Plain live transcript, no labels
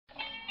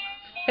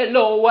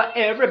Hello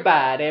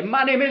everybody,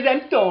 my name is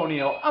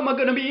Antonio. I'm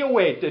gonna be your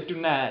waiter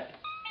tonight.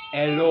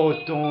 Hello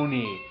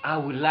Tony, I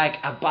would like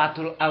a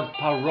bottle of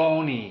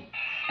macaroni.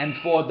 And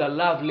for the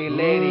lovely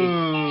lady,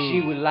 she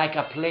would like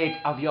a plate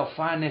of your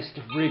finest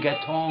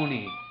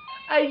rigatoni.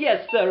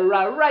 Yes sir,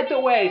 right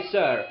away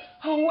sir.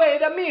 Oh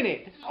wait a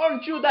minute,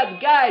 aren't you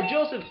that guy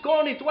Joseph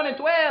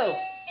KONY2012?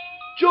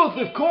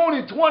 Joseph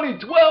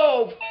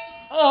KONY2012?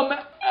 I'm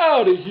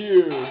out of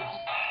here.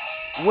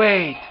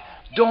 Wait,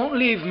 don't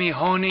leave me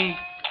honey.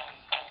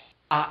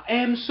 I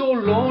am so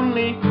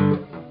lonely.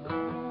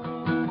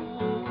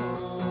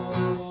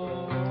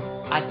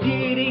 I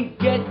didn't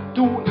get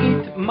to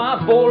eat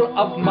my bowl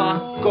of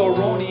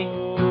macaroni.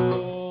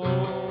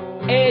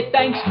 Hey,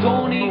 thanks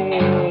Tony.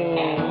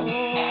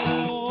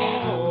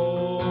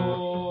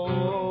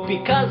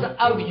 Because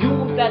of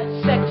you, that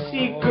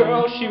sexy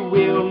girl, she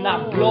will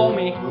not blow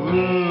me.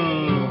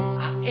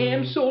 I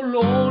am so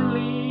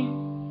lonely.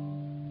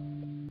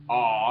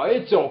 Aw,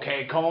 it's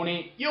okay,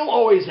 Coney. You'll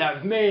always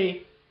have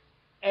me.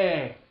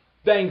 Hey,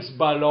 thanks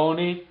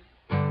baloney.